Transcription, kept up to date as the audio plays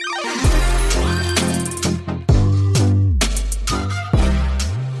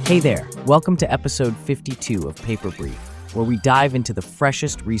Hey there, welcome to episode 52 of Paper Brief, where we dive into the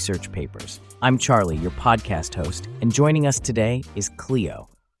freshest research papers. I'm Charlie, your podcast host, and joining us today is Cleo,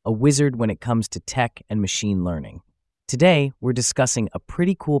 a wizard when it comes to tech and machine learning. Today, we're discussing a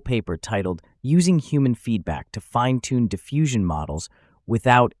pretty cool paper titled Using Human Feedback to Fine-Tune Diffusion Models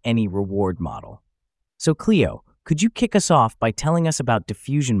Without Any Reward Model. So Cleo, could you kick us off by telling us about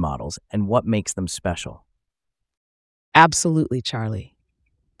diffusion models and what makes them special? Absolutely, Charlie.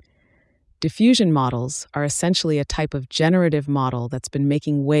 Diffusion models are essentially a type of generative model that's been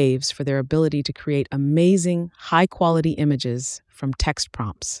making waves for their ability to create amazing, high-quality images from text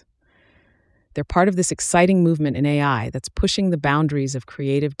prompts. They're part of this exciting movement in AI that's pushing the boundaries of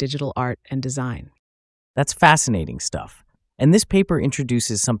creative digital art and design. That's fascinating stuff. And this paper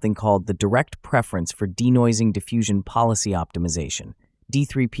introduces something called the Direct Preference for Denoising Diffusion Policy Optimization,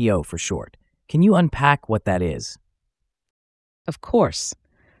 D3PO for short. Can you unpack what that is? Of course.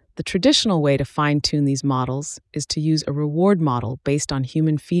 The traditional way to fine-tune these models is to use a reward model based on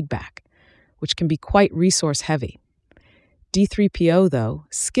human feedback, which can be quite resource-heavy. D3PO, though,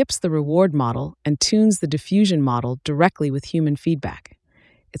 skips the reward model and tunes the diffusion model directly with human feedback.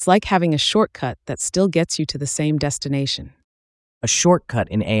 It's like having a shortcut that still gets you to the same destination. A shortcut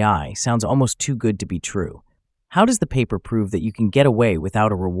in AI sounds almost too good to be true. How does the paper prove that you can get away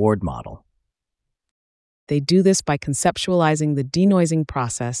without a reward model? They do this by conceptualizing the denoising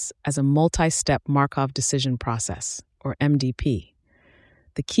process as a multi-step Markov decision process, or MDP.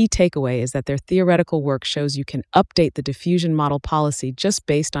 The key takeaway is that their theoretical work shows you can update the diffusion model policy just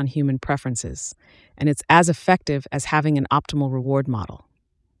based on human preferences, and it's as effective as having an optimal reward model.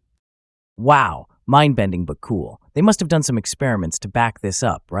 Wow, mind-bending but cool. They must have done some experiments to back this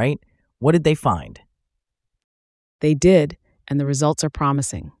up, right? What did they find? They did, and the results are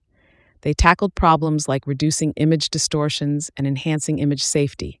promising. They tackled problems like reducing image distortions and enhancing image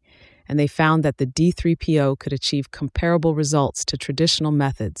safety, and they found that the D3PO could achieve comparable results to traditional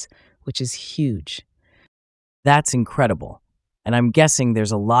methods, which is huge. That's incredible, and I'm guessing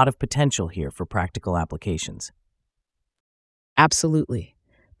there's a lot of potential here for practical applications. Absolutely.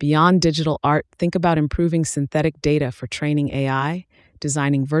 Beyond digital art, think about improving synthetic data for training AI,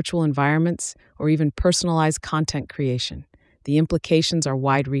 designing virtual environments, or even personalized content creation. The implications are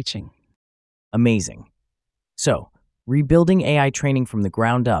wide-reaching. Amazing. So, rebuilding AI training from the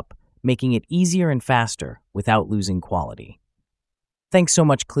ground up, making it easier and faster without losing quality. Thanks so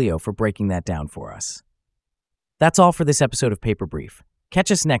much, Cleo, for breaking that down for us. That's all for this episode of Paper Brief.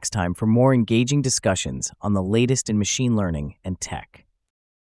 Catch us next time for more engaging discussions on the latest in machine learning and tech.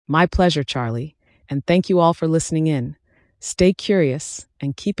 My pleasure, Charlie, and thank you all for listening in. Stay curious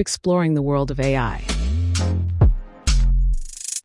and keep exploring the world of AI.